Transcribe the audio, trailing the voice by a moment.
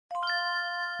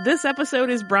This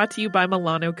episode is brought to you by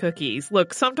Milano Cookies.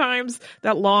 Look, sometimes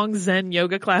that long Zen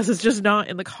yoga class is just not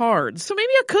in the cards, so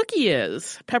maybe a cookie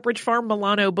is. Pepperidge Farm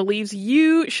Milano believes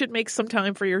you should make some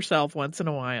time for yourself once in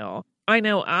a while. I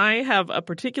know I have a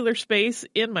particular space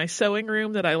in my sewing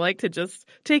room that I like to just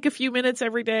take a few minutes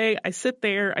every day. I sit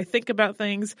there, I think about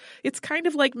things. It's kind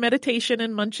of like meditation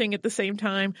and munching at the same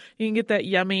time. You can get that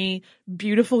yummy,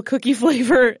 beautiful cookie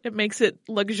flavor. It makes it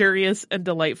luxurious and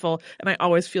delightful, and I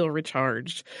always feel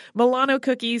recharged. Milano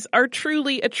cookies are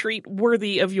truly a treat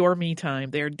worthy of your me time.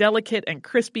 They are delicate and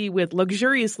crispy with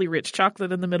luxuriously rich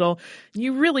chocolate in the middle.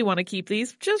 You really want to keep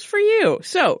these just for you.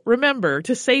 So remember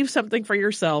to save something for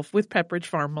yourself with Pepperidge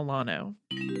Farm Milano.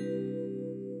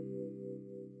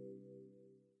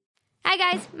 Hi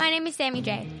guys, my name is Sammy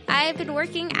J. I have been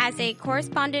working as a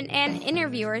correspondent and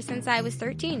interviewer since I was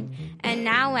 13. And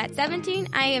now at 17,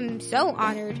 I am so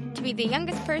honored to be the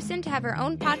youngest person to have her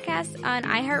own podcast on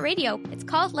iHeartRadio. It's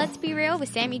called Let's Be Real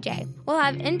with Sammy J. We'll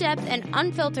have in-depth and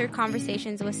unfiltered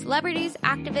conversations with celebrities,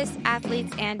 activists,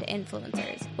 athletes, and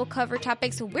influencers. We'll cover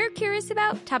topics we're curious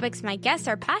about, topics my guests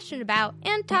are passionate about,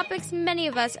 and topics many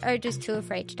of us are just too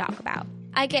afraid to talk about.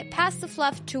 I get past the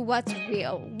fluff to what's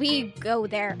real. We go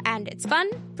there, and it's fun,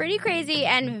 pretty crazy,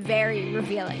 and very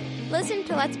revealing. Listen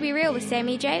to Let's Be Real with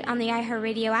Sammy J on the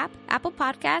iHeartRadio app, Apple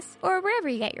Podcasts, or wherever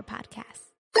you get your podcasts.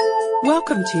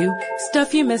 Welcome to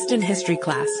Stuff You Missed in History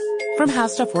Class from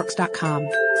HowStuffWorks.com.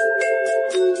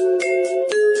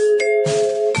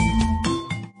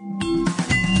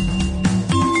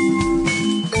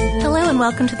 Hello and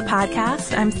welcome to the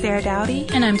podcast. I'm Sarah Dowdy.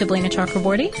 And I'm Deblina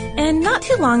Chakraborty. And not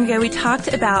too long ago, we talked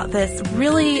about this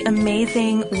really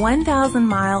amazing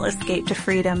 1,000-mile escape to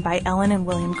freedom by Ellen and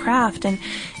William Craft. And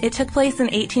it took place in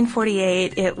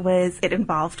 1848. It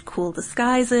involved cool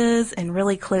disguises and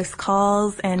really close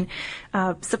calls and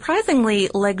surprisingly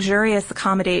luxurious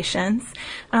accommodations.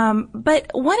 But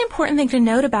one important thing to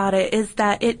note about it is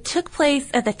that it took place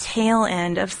at the tail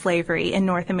end of slavery in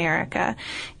North America.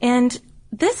 And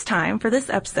this time, for this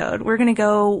episode, we're going to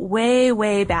go way,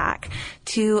 way back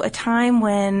to a time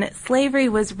when slavery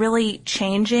was really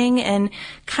changing and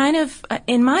kind of,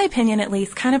 in my opinion at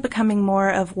least, kind of becoming more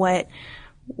of what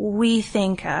we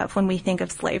think of when we think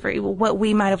of slavery, what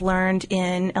we might have learned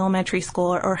in elementary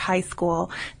school or high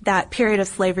school, that period of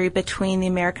slavery between the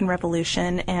American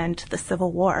Revolution and the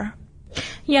Civil War.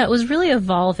 Yeah, it was really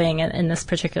evolving in this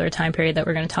particular time period that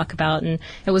we're going to talk about. And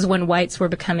it was when whites were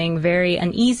becoming very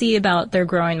uneasy about their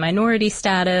growing minority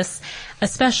status,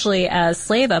 especially as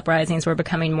slave uprisings were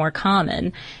becoming more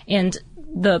common. And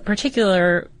the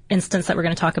particular instance that we're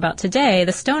going to talk about today,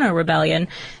 the Stono Rebellion,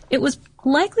 it was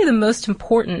likely the most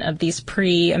important of these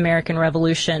pre-American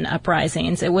Revolution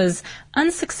uprisings. It was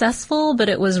unsuccessful, but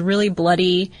it was really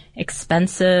bloody,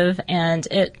 expensive, and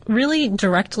it really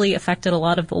directly affected a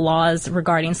lot of the laws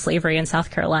regarding slavery in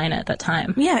South Carolina at that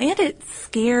time. Yeah, and it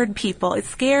scared people. It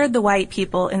scared the white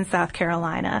people in South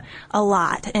Carolina a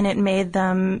lot, and it made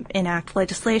them enact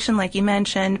legislation, like you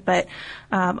mentioned, but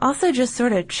also just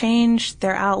sort of changed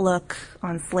their outlook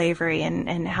on slavery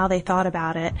and how they thought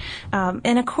about it.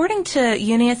 And according to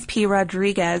Eunice P.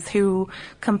 Rodriguez, who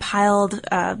compiled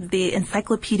the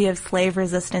Encyclopedia of Slave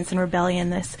Resistance and Rebellion,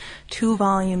 this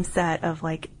 2-volume set of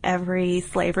like every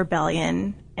slave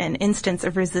rebellion and instance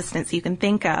of resistance you can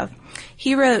think of.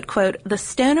 He wrote, quote, "The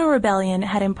Stono Rebellion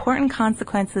had important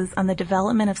consequences on the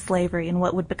development of slavery in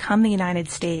what would become the United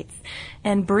States.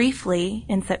 And briefly,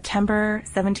 in September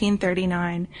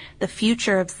 1739, the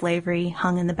future of slavery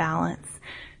hung in the balance."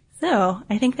 So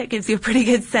I think that gives you a pretty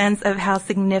good sense of how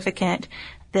significant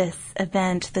this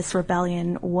event, this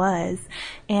rebellion was.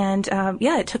 And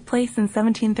it took place in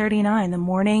 1739, the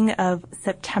morning of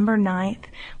September 9th,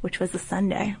 which was a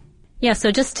Sunday. Yeah,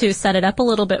 so just to set it up a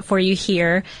little bit for you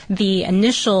here, the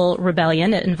initial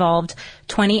rebellion, it involved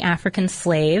 20 African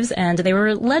slaves, and they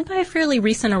were led by a fairly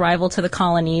recent arrival to the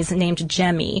colonies named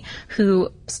Jemmy,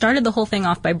 who started the whole thing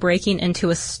off by breaking into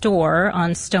a store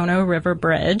on Stono River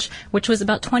Bridge, which was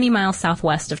about 20 miles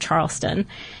southwest of Charleston.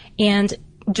 And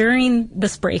during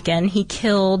this break-in, he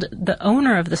killed the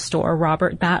owner of the store,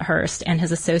 Robert Bathurst, and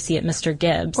his associate, Mr.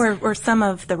 Gibbs. Or some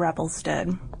of the rebels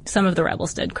did. Some of the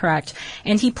rebels did, correct.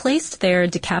 And he placed their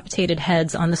decapitated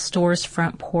heads on the store's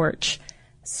front porch.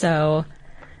 So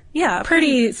Yeah.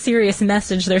 Pretty serious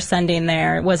message they're sending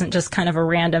there. It wasn't just kind of a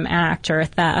random act or a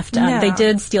theft. No. They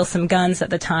did steal some guns at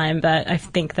the time, but I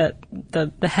think that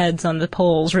the heads on the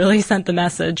poles really sent the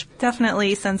message.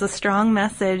 Definitely sends a strong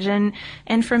message.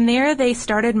 And from there, they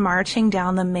started marching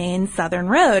down the main southern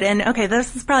road. And okay,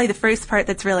 this is probably the first part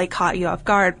that's really caught you off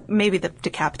guard. Maybe the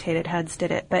decapitated heads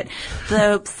did it, but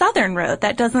the southern road,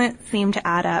 that doesn't seem to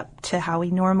add up to how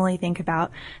we normally think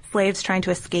about slaves trying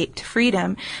to escape to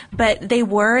freedom. But they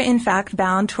were, in fact,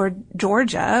 bound toward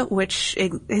Georgia, which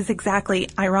is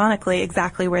ironically,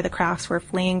 exactly where the Crafts were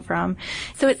fleeing from.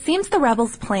 So it seems the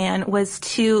rebels' plan was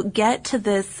to get to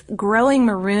this growing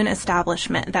maroon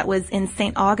establishment that was in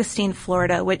St. Augustine,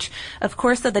 Florida, which, of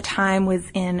course, at the time was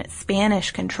in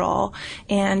Spanish control.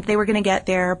 And they were going to get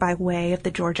there by way of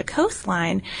the Georgia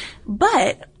coastline.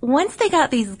 But once they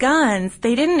got these guns,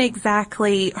 they didn't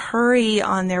exactly hurry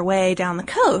on their way down the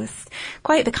coast.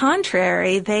 Quite the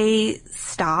contrary, they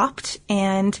stopped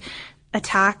and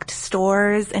attacked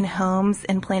stores and homes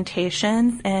and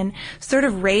plantations and sort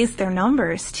of raised their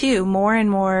numbers too. More and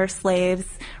more slaves,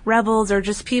 rebels, or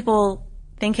just people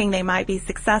thinking they might be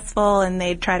successful and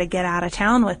they'd try to get out of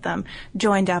town with them,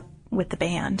 joined up with the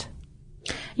band.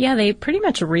 Yeah, they pretty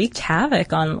much wreaked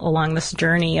havoc along this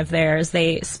journey of theirs.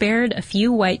 They spared a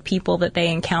few white people that they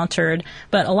encountered,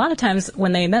 but a lot of times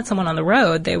when they met someone on the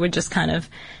road, they would just kind of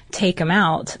take them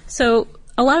out. So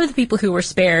a lot of the people who were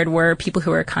spared were people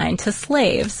who were kind to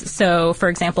slaves. So, for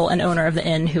example, an owner of the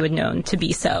inn who had known to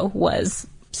be so was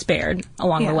spared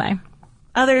along the way.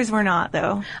 Others were not,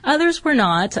 though. Others were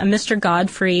not. Mr.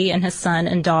 Godfrey and his son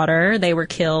and daughter, they were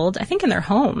killed, I think, in their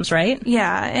homes, right?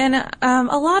 Yeah, and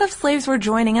a lot of slaves were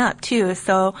joining up, too.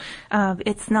 So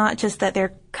it's not just that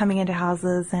they're coming into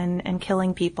houses and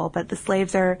killing people, but the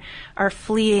slaves are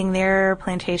fleeing their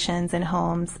plantations and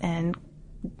homes and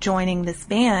joining this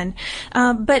band.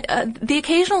 But the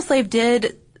occasional slave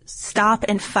did stop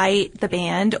and fight the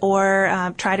band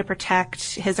or try to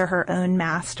protect his or her own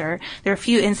master. There are a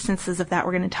few instances of that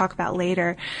we're going to talk about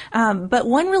later. But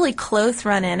one really close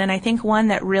run-in, and I think one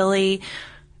that really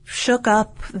shook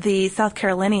up the South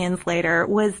Carolinians later,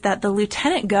 was that the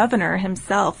lieutenant governor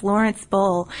himself, Lawrence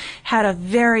Bull, had a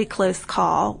very close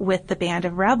call with the band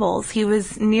of rebels. He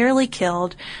was nearly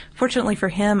killed. Fortunately for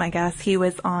him, I guess, he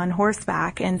was on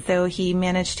horseback, and so he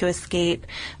managed to escape.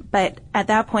 But at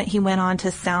that point, he went on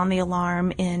to sound the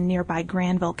alarm in nearby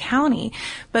Granville County.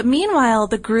 But meanwhile,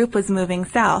 the group was moving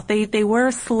south. They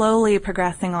were slowly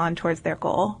progressing on towards their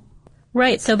goal.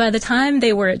 Right. So by the time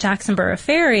they were at Jacksonboro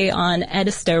Ferry on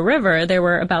Edisto River, there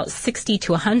were about 60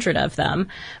 to 100 of them.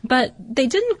 But they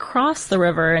didn't cross the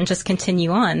river and just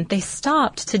continue on. They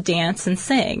stopped to dance and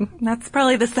sing. That's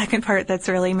probably the second part that's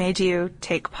really made you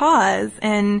take pause.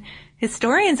 And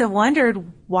historians have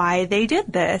wondered why they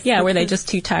did this. Yeah, were they just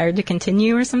too tired to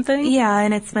continue or something? Yeah,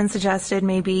 and it's been suggested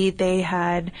maybe they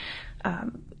had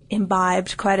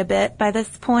imbibed quite a bit by this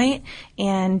point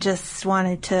and just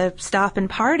wanted to stop and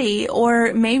party.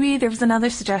 Or maybe there was another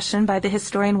suggestion by the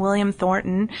historian William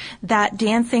Thornton that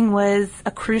dancing was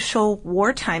a crucial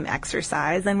wartime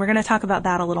exercise, and we're going to talk about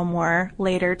that a little more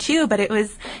later too. But it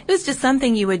was just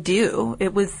something you would do.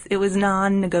 It was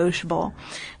non-negotiable.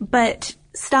 But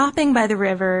stopping by the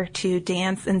river to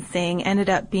dance and sing ended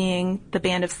up being the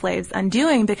band of slaves'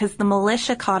 undoing, because the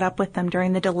militia caught up with them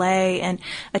during the delay and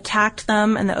attacked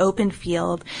them in the open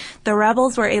field. The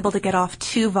rebels were able to get off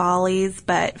 2 volleys,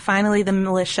 but finally the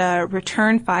militia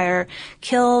returned fire,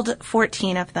 killed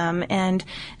 14 of them, and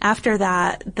after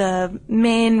that, the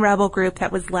main rebel group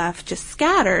that was left just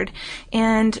scattered,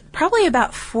 and probably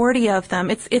about 40 of them,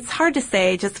 it's hard to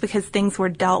say just because things were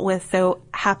dealt with so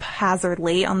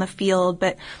haphazardly on the field,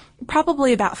 but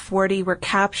probably about 40 were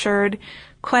captured,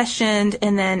 questioned,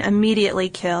 and then immediately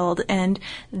killed, and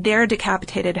their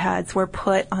decapitated heads were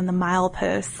put on the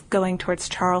mileposts going towards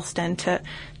Charleston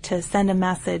to send a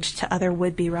message to other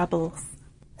would-be rebels.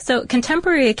 So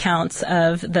contemporary accounts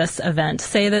of this event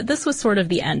say that this was sort of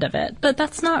the end of it, but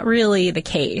that's not really the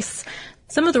case.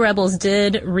 Some of the rebels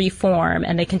did reform,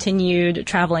 and they continued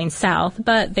traveling south,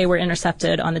 but they were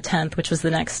intercepted on the 10th, which was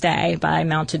the next day, by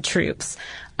mounted troops.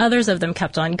 Others of them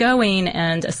kept on going,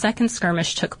 and a second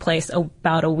skirmish took place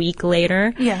about a week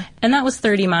later. Yeah. And that was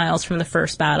 30 miles from the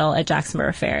first battle at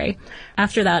Jacksonboro Ferry.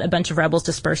 After that, a bunch of rebels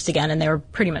dispersed again, and they were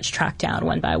pretty much tracked down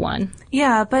one by one.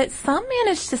 Yeah, but some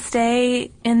managed to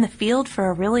stay in the field for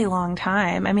a really long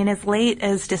time. I mean, as late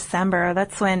as December,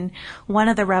 that's when one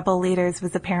of the rebel leaders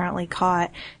was apparently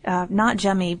caught. Not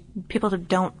Jemmy. People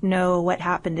don't know what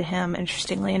happened to him,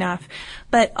 interestingly enough.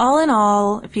 But all in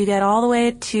all, if you get all the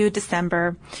way to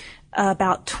December,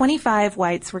 about 25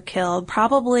 whites were killed,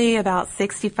 probably about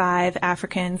 65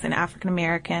 Africans and African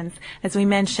Americans. As we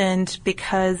mentioned,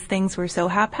 because things were so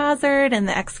haphazard and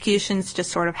the executions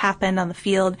just sort of happened on the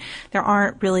field, there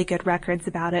aren't really good records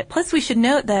about it. Plus, we should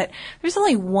note that there's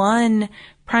only one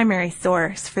primary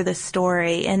source for this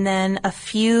story, and then a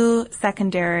few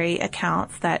secondary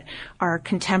accounts that are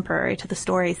contemporary to the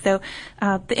story. So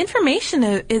the information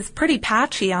is pretty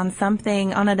patchy on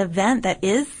an event that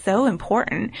is so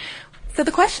important. So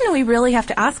the question we really have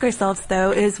to ask ourselves,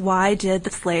 though, is why did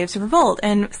the slaves revolt?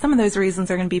 And some of those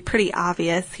reasons are going to be pretty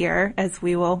obvious here, as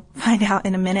we will find out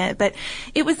in a minute. But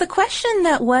it was a question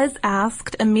that was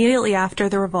asked immediately after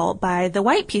the revolt by the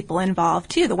white people involved,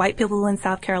 too, the white people in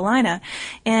South Carolina.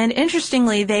 And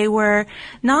interestingly, they were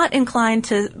not inclined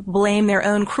to blame their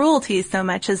own cruelties so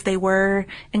much as they were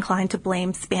inclined to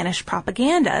blame Spanish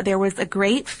propaganda. There was a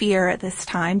great fear at this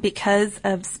time because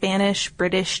of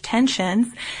Spanish-British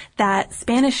tensions that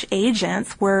Spanish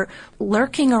agents were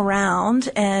lurking around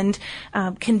and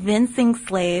convincing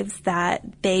slaves that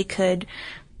they could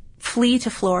flee to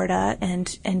Florida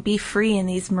and be free in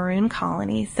these maroon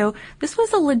colonies. So this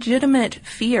was a legitimate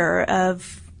fear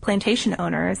of plantation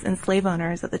owners and slave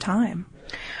owners at the time.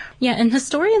 Yeah, and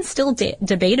historians still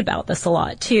debate about this a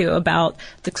lot, too, about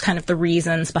the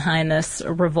reasons behind this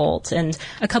revolt. And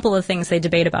a couple of things they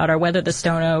debate about are whether the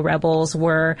Stono rebels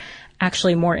were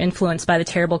actually more influenced by the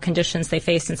terrible conditions they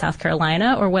faced in South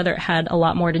Carolina, or whether it had a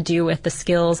lot more to do with the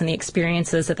skills and the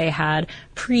experiences that they had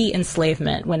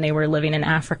pre-enslavement when they were living in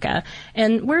Africa.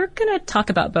 And we're going to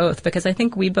talk about both, because I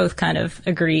think we both kind of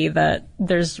agree that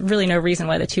there's really no reason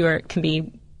why the two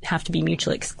have to be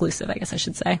mutually exclusive, I guess I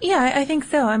should say. Yeah, I think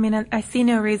so. I mean, I see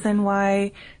no reason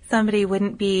why somebody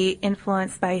wouldn't be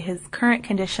influenced by his current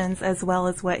conditions as well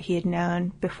as what he had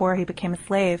known before he became a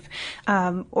slave.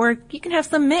 Or you can have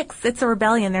some mix. It's a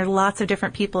rebellion. There are lots of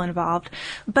different people involved.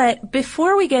 But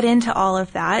before we get into all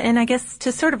of that, and I guess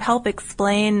to sort of help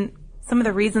explain some of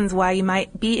the reasons why you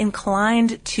might be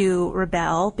inclined to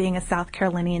rebel, being a South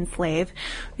Carolinian slave,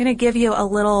 I'm going to give you a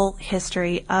little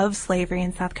history of slavery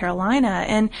in South Carolina.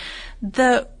 And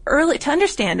to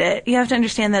understand it, you have to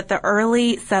understand that the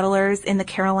early settlers in the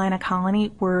Carolina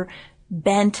colony were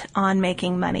bent on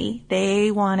making money.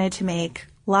 They wanted to make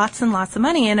lots and lots of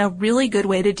money, and a really good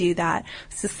way to do that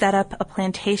was to set up a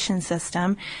plantation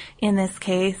system. In this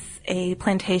case, a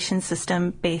plantation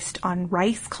system based on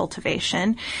rice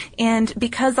cultivation. And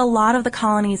because a lot of the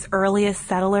colony's earliest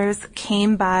settlers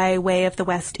came by way of the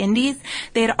West Indies,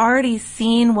 they had already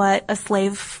seen what a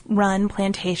slave-run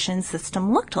plantation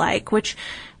system looked like, which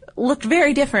looked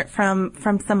very different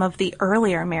from some of the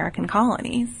earlier American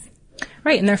colonies.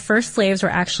 Right, and their first slaves were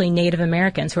actually Native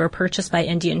Americans who were purchased by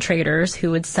Indian traders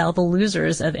who would sell the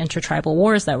losers of intertribal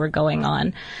wars that were going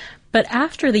on. But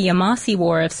after the Yamasee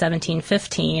War of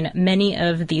 1715, many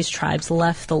of these tribes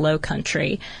left the Low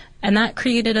Country, and that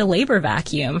created a labor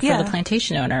vacuum for the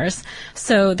plantation owners.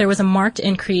 So there was a marked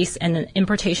increase in the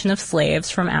importation of slaves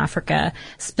from Africa,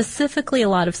 specifically a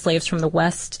lot of slaves from the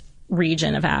West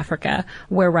region of Africa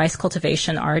where rice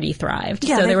cultivation already thrived.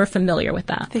 Yeah, so they were familiar with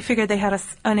that. They figured they had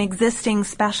an existing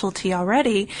specialty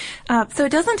already. So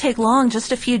it doesn't take long,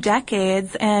 just a few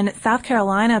decades, and South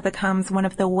Carolina becomes one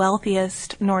of the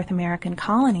wealthiest North American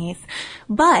colonies.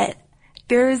 But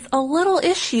there's a little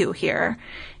issue here.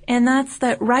 And that's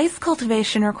that rice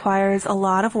cultivation requires a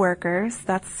lot of workers.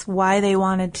 That's why they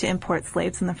wanted to import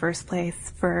slaves in the first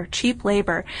place, for cheap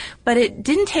labor. But it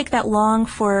didn't take that long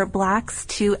for blacks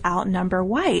to outnumber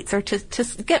whites, or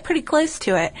to get pretty close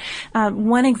to it.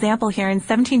 One example here, in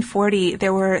 1740,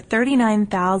 there were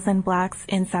 39,000 blacks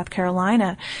in South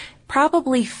Carolina,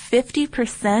 probably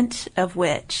 50% of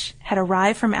which had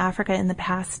arrived from Africa in the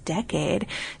past decade.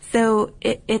 So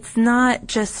it's not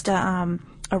just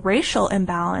a racial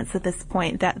imbalance at this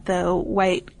point that the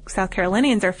white South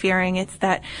Carolinians are fearing.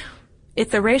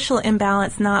 It's a racial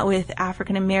imbalance not with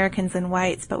African Americans and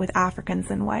whites, but with Africans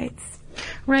and whites.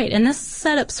 Right, and this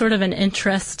set up sort of an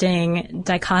interesting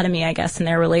dichotomy, I guess, in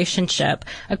their relationship.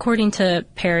 According to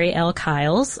Perry L.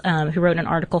 Kiles, who wrote an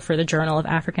article for the Journal of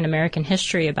African American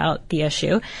History about the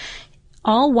issue,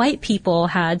 all white people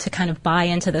had to kind of buy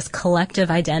into this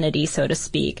collective identity, so to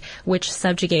speak, which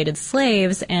subjugated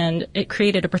slaves, and it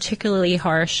created a particularly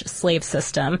harsh slave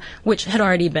system, which had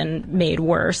already been made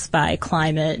worse by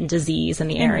climate and disease in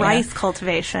the area. And rice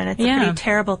cultivation. It's a pretty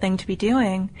terrible thing to be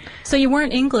doing. So you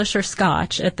weren't English or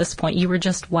Scotch at this point. You were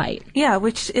just white. Yeah,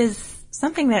 which is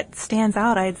something that stands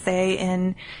out, I'd say,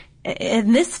 in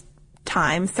this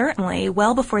time, certainly,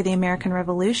 well before the American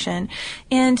Revolution.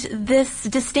 And this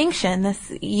distinction,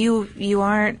 you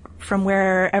aren't from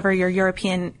wherever your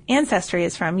European ancestry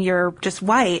is from, you're just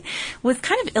white, was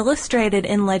kind of illustrated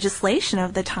in legislation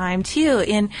of the time, too.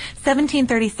 In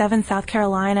 1737, South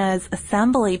Carolina's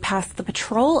Assembly passed the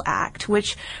Patrol Act,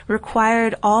 which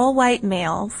required all white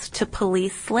males to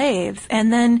police slaves.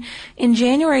 And then in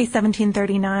January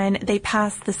 1739, they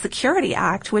passed the Security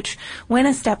Act, which went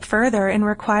a step further and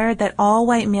required that all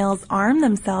white males arm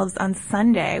themselves on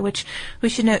Sunday, which we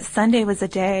should note Sunday was a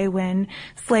day when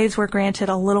slaves were granted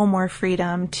a little more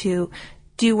freedom to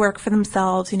do work for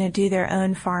themselves, do their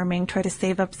own farming, try to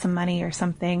save up some money or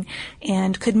something,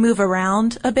 and could move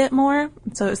around a bit more.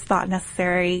 So it was thought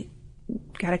necessary,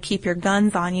 got to keep your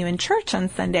guns on you in church on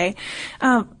Sunday.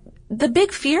 The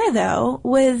big fear, though,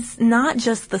 was not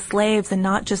just the slaves and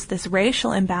not just this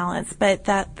racial imbalance, but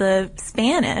that the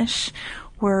Spanish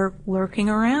were lurking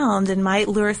around and might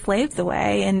lure slaves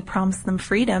away and promise them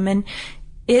freedom. And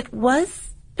it was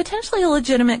potentially a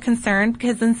legitimate concern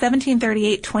because in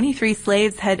 1738, 23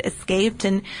 slaves had escaped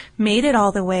and made it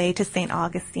all the way to St.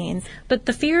 Augustine's. But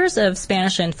the fears of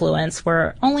Spanish influence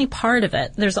were only part of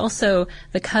it. There's also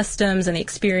the customs and the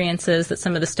experiences that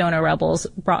some of the Stono rebels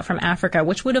brought from Africa,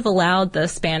 which would have allowed the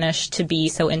Spanish to be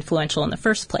so influential in the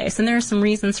first place. And there are some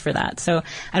reasons for that. So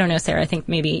I don't know, Sarah, I think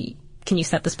maybe can you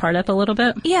set this part up a little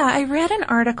bit? Yeah, I read an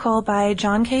article by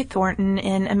John K. Thornton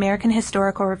in American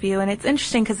Historical Review, and it's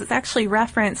interesting because it's actually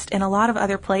referenced in a lot of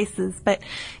other places, but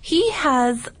he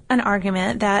has an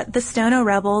argument that the Stono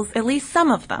rebels, at least some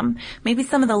of them, maybe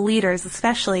some of the leaders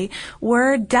especially,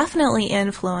 were definitely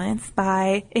influenced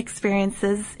by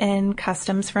experiences and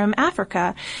customs from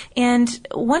Africa. And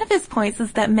one of his points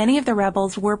is that many of the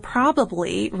rebels were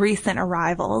probably recent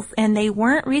arrivals, and they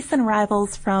weren't recent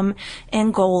arrivals from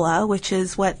Angola, which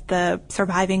is what the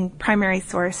surviving primary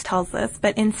source tells us,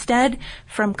 but instead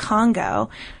from Congo.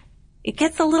 It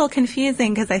gets a little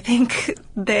confusing because I think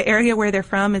the area where they're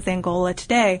from is Angola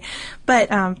today, but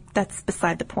that's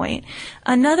beside the point.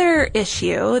 Another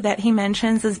issue that he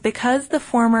mentions is because the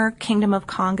former Kingdom of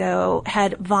Congo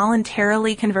had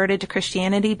voluntarily converted to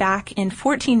Christianity back in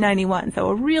 1491, so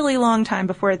a really long time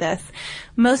before this,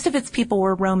 most of its people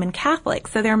were Roman Catholic,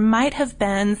 so there might have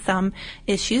been some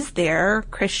issues there,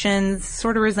 Christians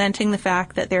sort of resenting the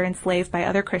fact that they're enslaved by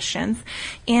other Christians,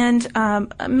 and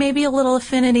maybe a little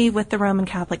affinity with the Roman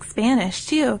Catholic Spanish,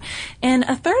 too. And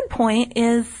a third point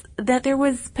is that there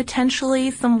was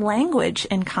potentially some language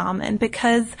in common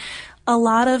because a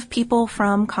lot of people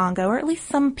from Congo, or at least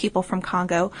some people from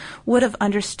Congo, would have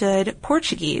understood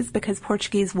Portuguese because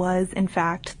Portuguese was, in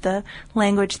fact, the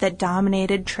language that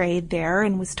dominated trade there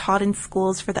and was taught in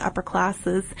schools for the upper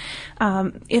classes.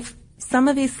 If some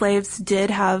of these slaves did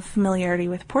have familiarity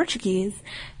with Portuguese,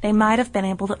 they might have been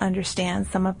able to understand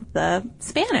some of the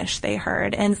Spanish they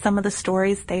heard and some of the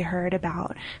stories they heard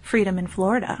about freedom in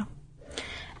Florida.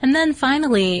 And then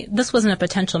finally, this wasn't a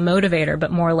potential motivator,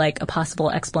 but more like a possible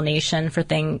explanation for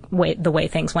the way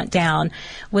things went down,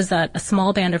 was that a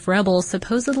small band of rebels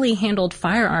supposedly handled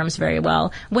firearms very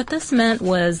well. What this meant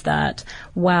was that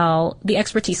while the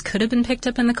expertise could have been picked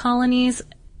up in the colonies,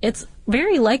 it's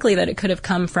very likely that it could have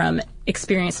come from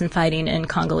experience in fighting in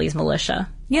Congolese militia.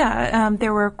 Yeah,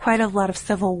 there were quite a lot of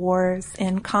civil wars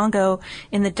in Congo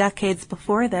in the decades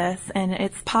before this, and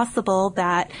it's possible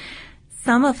that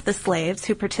some of the slaves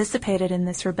who participated in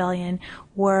this rebellion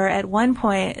were at one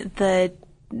point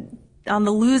on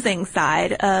the losing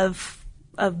side of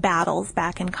battles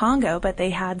back in Congo, but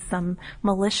they had some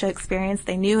militia experience.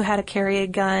 They knew how to carry a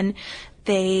gun.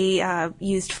 They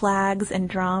used flags and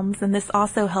drums, and this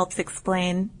also helps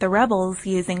explain the rebels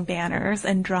using banners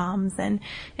and drums and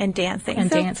dancing. And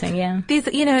so dancing, yeah. These,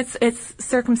 it's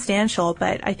circumstantial,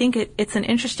 but I think it's an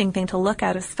interesting thing to look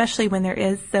at, especially when there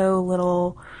is so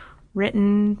little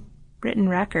written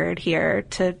record here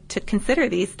to consider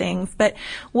these things. But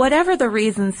whatever the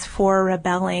reasons for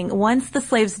rebelling, once the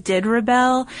slaves did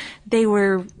rebel, they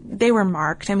were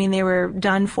marked. I mean, they were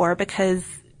done for because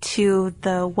to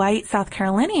the white South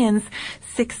Carolinians,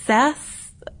 the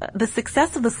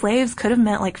success of the slaves could have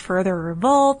meant like further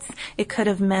revolts. It could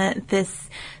have meant this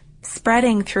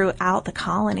spreading throughout the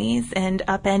colonies and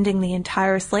upending the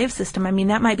entire slave system. I mean,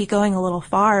 that might be going a little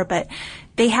far, but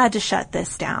they had to shut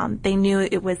this down. They knew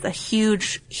it was a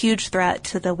huge, huge threat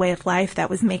to the way of life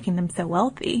that was making them so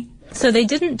wealthy. So they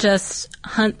didn't just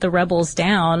hunt the rebels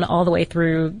down all the way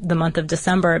through the month of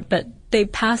December, but they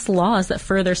passed laws that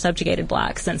further subjugated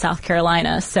blacks in South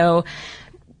Carolina. So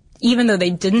even though they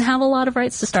didn't have a lot of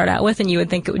rights to start out with, and you would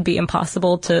think it would be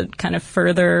impossible to kind of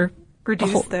further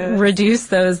reduce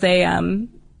those,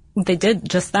 they did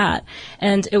just that.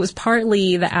 And it was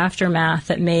partly the aftermath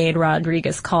that made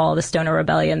Rodriguez call the Stono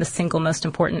Rebellion the single most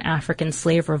important African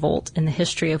slave revolt in the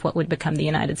history of what would become the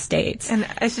United States. And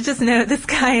I should just note, this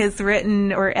guy has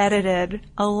written or edited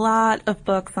a lot of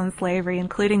books on slavery,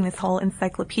 including this whole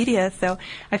encyclopedia. So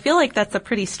I feel like that's a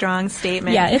pretty strong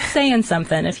statement. Yeah, it's saying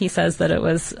something if he says that it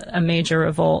was a major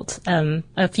revolt.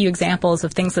 A few examples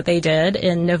of things that they did.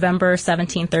 In November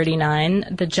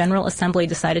 1739, the General Assembly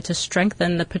decided to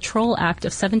strengthen the Patrol Act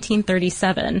of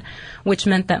 1737, which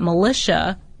meant that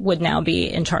militia would now be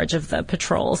in charge of the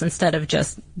patrols instead of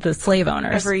just the slave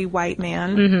owners. Every white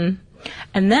man. Mm-hmm.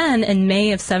 And then in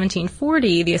May of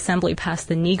 1740, the Assembly passed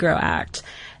the Negro Act.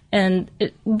 And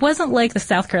it wasn't like the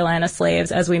South Carolina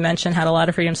slaves, as we mentioned, had a lot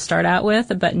of freedom to start out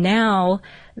with, but now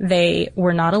they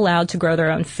were not allowed to grow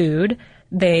their own food.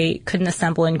 They couldn't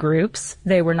assemble in groups.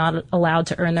 They were not allowed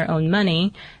to earn their own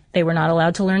money. They were not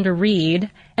allowed to learn to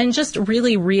read, and just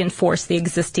really reinforce the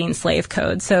existing slave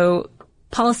code. So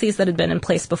policies that had been in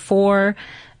place before,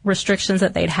 restrictions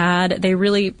that they'd had, they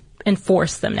really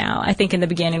enforce them now. I think in the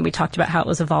beginning we talked about how it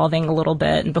was evolving a little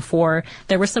bit, and before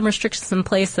there were some restrictions in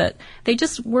place that they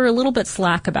just were a little bit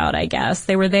slack about, I guess.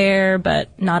 They were there,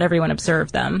 but not everyone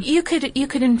observed them. You could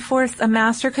enforce, a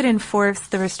master could enforce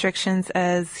the restrictions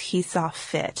as he saw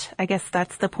fit. I guess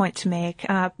that's the point to make.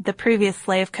 The previous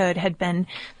slave code had been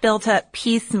built up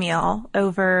piecemeal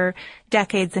over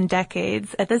decades and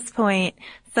decades. At this point,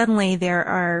 suddenly there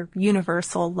are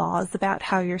universal laws about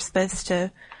how you're supposed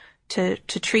to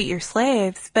treat your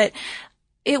slaves. But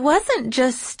it wasn't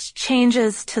just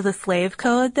changes to the slave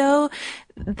code, though.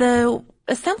 The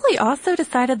Assembly also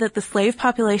decided that the slave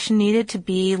population needed to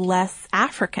be less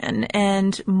African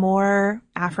and more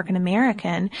African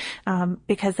American,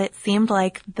 because it seemed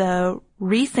like the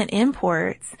recent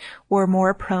imports were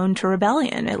more prone to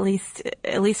rebellion, at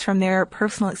least from their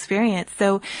personal experience.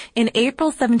 So in April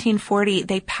 1740,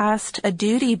 they passed a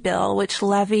duty bill which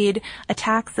levied a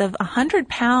tax of 100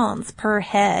 pounds per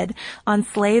head on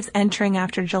slaves entering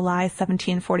after July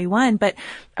 1741. But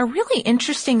a really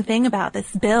interesting thing about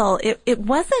this bill, it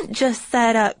wasn't just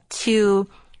set up to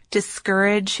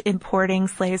discourage importing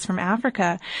slaves from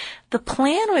Africa. The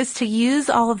plan was to use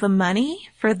all of the money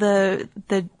for the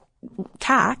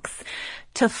tax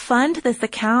to fund this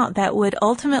account that would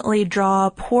ultimately draw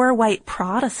poor white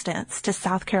Protestants to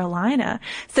South Carolina.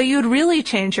 So you would really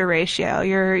change your ratio.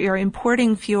 You're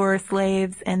importing fewer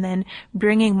slaves and then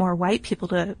bringing more white people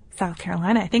to South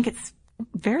Carolina. I think it's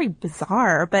very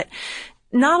bizarre, but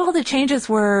not all the changes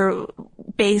were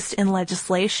based in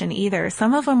legislation either.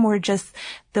 Some of them were just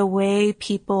the way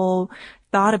people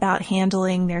thought about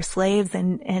handling their slaves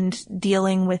and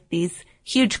dealing with these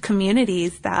huge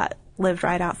communities that lived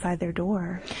right outside their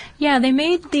door. Yeah, they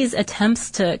made these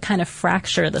attempts to kind of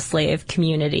fracture the slave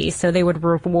community. So they would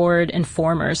reward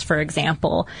informers, for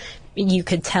example. You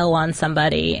could tell on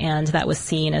somebody, and that was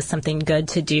seen as something good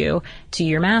to do to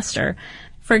your master.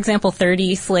 For example,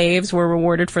 30 slaves were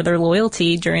rewarded for their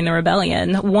loyalty during the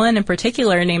rebellion. One in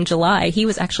particular, named July, he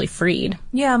was actually freed.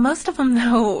 Yeah, most of them,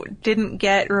 though, didn't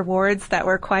get rewards that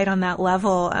were quite on that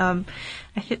level.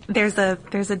 There's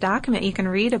a document you can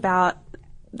read about,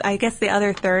 I guess, the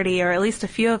other 30, or at least a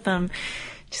few of them,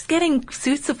 just getting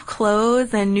suits of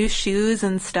clothes and new shoes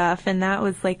and stuff, and that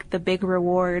was like the big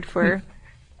reward for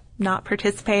not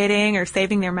participating or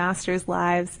saving their masters'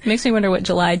 lives. Makes me wonder what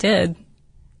July did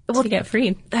to get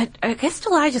freed. I guess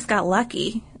July just got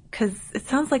lucky, because it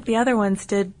sounds like the other ones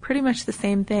did pretty much the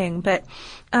same thing. But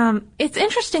it's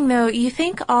interesting, though. You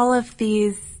think all of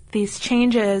these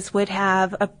changes would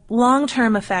have a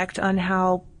long-term effect on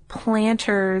how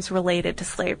planters related to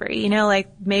slavery. You know, like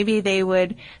maybe they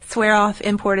would swear off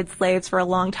imported slaves for a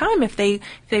long time if they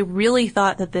really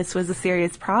thought that this was a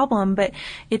serious problem. But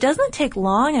it doesn't take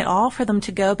long at all for them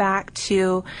to go back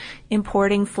to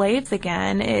importing slaves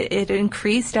again. It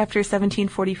increased after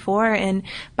 1744, and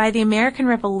by the American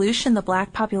Revolution, the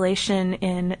black population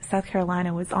in South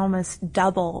Carolina was almost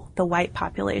double the white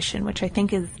population, which I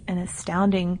think is an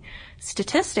astounding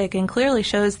statistic and clearly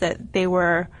shows that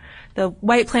the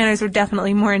white planters were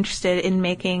definitely more interested in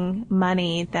making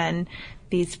money than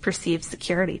these perceived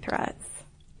security threats.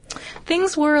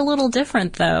 Things were a little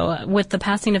different, though. With the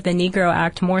passing of the Negro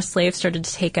Act, more slaves started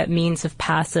to take up means of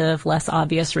passive, less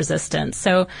obvious resistance.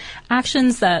 So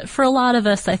actions that, for a lot of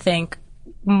us, I think,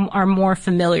 are more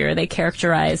familiar. They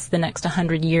characterize the next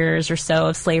 100 years or so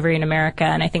of slavery in America,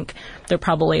 and I think they're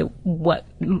probably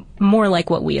more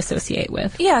like what we associate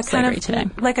with slavery today.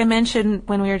 Like I mentioned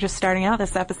when we were just starting out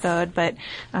this episode, but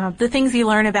the things you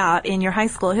learn about in your high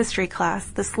school history class,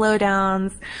 the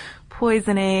slowdowns,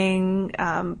 poisoning,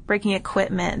 breaking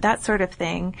equipment, that sort of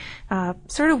thing,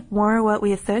 sort of more what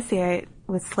we associate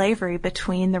with slavery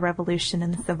between the Revolution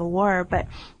and the Civil War. But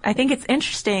I think it's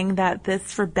interesting that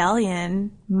this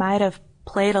rebellion might have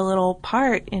played a little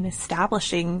part in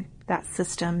establishing that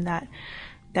system that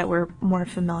we're more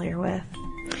familiar with.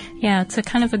 Yeah, it's a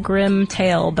kind of a grim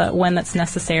tale, but one that's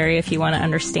necessary if you want to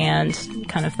understand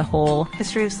kind of the whole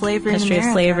history of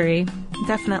slavery.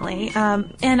 Definitely.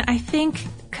 And I think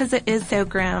because it is so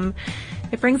grim,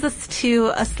 it brings us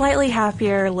to a slightly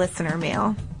happier listener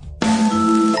mail.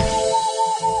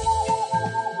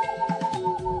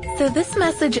 So this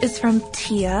message is from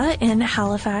Tia in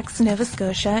Halifax, Nova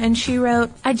Scotia, and she wrote,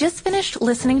 I just finished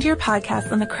listening to your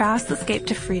podcast on the Crass Escape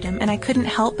to Freedom, and I couldn't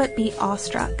help but be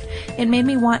awestruck. It made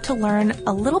me want to learn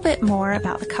a little bit more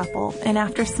about the couple, and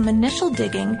after some initial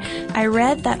digging, I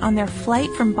read that on their flight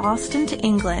from Boston to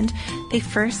England, they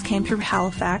first came through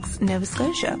Halifax, Nova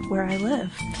Scotia, where I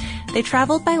live. They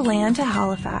traveled by land to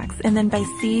Halifax and then by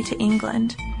sea to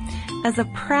England. As a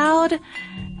proud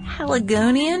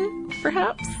Haligonian,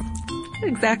 perhaps? Not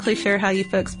exactly sure how you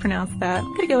folks pronounce that.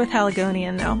 I'm going to go with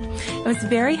Haligonian, though. I was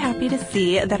very happy to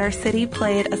see that our city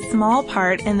played a small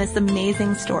part in this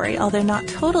amazing story, although not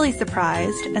totally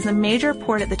surprised, as a major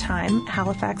port at the time,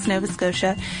 Halifax, Nova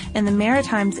Scotia, and the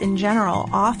Maritimes in general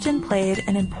often played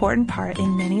an important part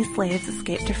in many slaves'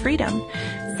 escape to freedom.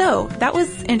 So that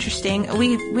was interesting.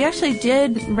 We actually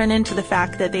did run into the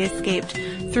fact that they escaped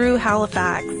through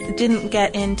Halifax. Didn't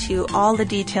get into all the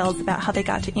details about how they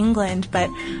got to England, but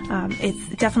it's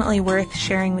definitely worth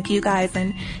sharing with you guys,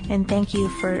 and thank you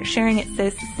for sharing it so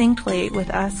succinctly with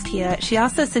us, Tia. She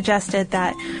also suggested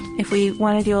that if we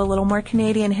want to do a little more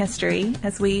Canadian history,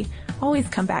 as we always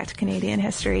come back to Canadian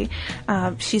history,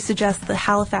 she suggests the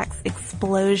Halifax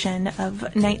explosion of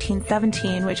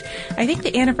 1917, which I think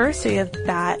the anniversary of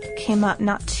that came up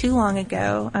not too long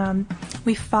ago.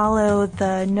 We follow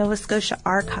the Nova Scotia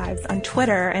Archives on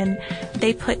Twitter, and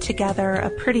they put together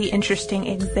a pretty interesting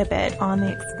exhibit on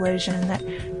the explosion that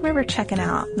I remember checking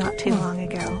out not too long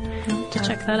ago. To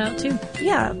check that out too.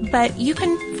 Yeah, but you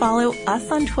can follow us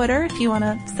on Twitter if you want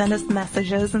to send us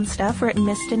messages and stuff. We're at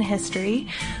Missed in History.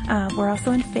 We're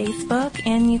also on Facebook,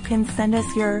 and you can send us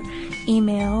your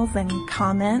emails and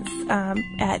comments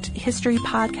at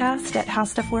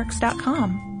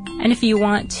historypodcast@howstuffworks.com. And if you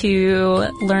want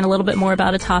to learn a little bit more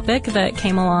about a topic that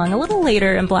came along a little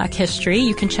later in Black history,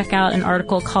 you can check out an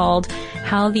article called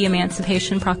How the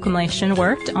Emancipation Proclamation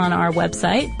Worked on our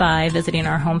website by visiting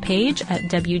our homepage at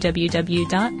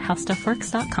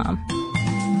www.howstuffworks.com.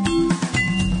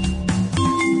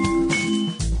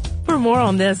 For more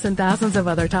on this and thousands of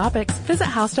other topics, visit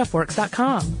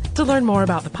howstuffworks.com. To learn more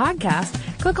about the podcast,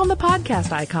 click on the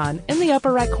podcast icon in the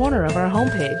upper right corner of our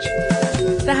homepage.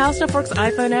 The How Stuff Works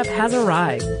iPhone app has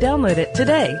arrived. Download it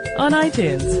today on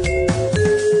iTunes.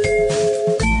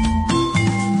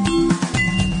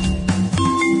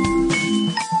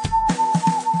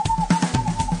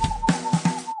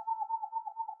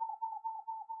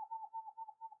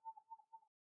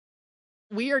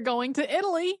 We are going to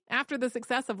Italy. After the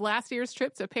success of last year's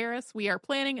trip to Paris, we are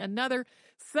planning another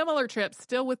similar trip,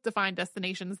 still with defined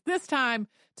destinations, this time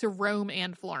to Rome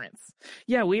and Florence.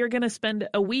 Yeah, we are going to spend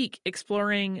a week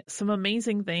exploring some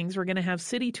amazing things. We're going to have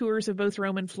city tours of both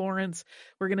Rome and Florence.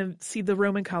 We're going to see the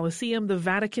Roman Colosseum, the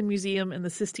Vatican Museum, and the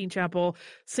Sistine Chapel,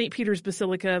 St. Peter's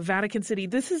Basilica, Vatican City.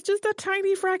 This is just a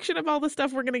tiny fraction of all the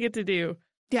stuff we're going to get to do.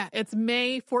 Yeah, it's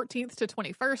May 14th to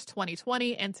 21st,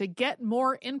 2020. And to get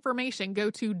more information, go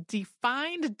to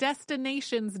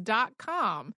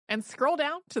defineddestinations.com and scroll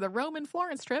down to the Rome and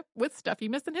Florence trip with Stuff You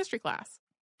Missed in History Class.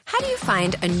 How do you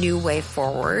find a new way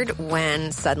forward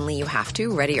when suddenly you have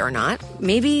to, ready or not?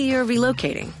 Maybe you're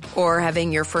relocating, or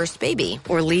having your first baby,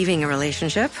 or leaving a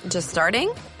relationship, just starting,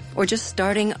 or just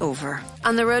starting over.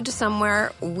 On the Road to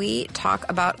Somewhere, we talk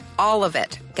about all of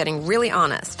it, getting really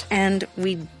honest. And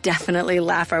we definitely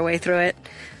laugh our way through it.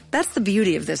 That's the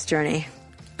beauty of this journey.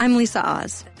 I'm Lisa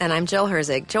Oz. And I'm Jill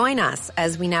Herzig. Join us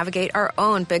as we navigate our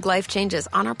own big life changes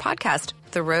on our podcast,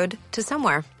 The Road to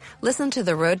Somewhere. Listen to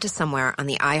The Road to Somewhere on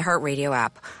the iHeartRadio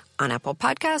app, on Apple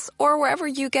Podcasts, or wherever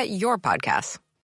you get your podcasts.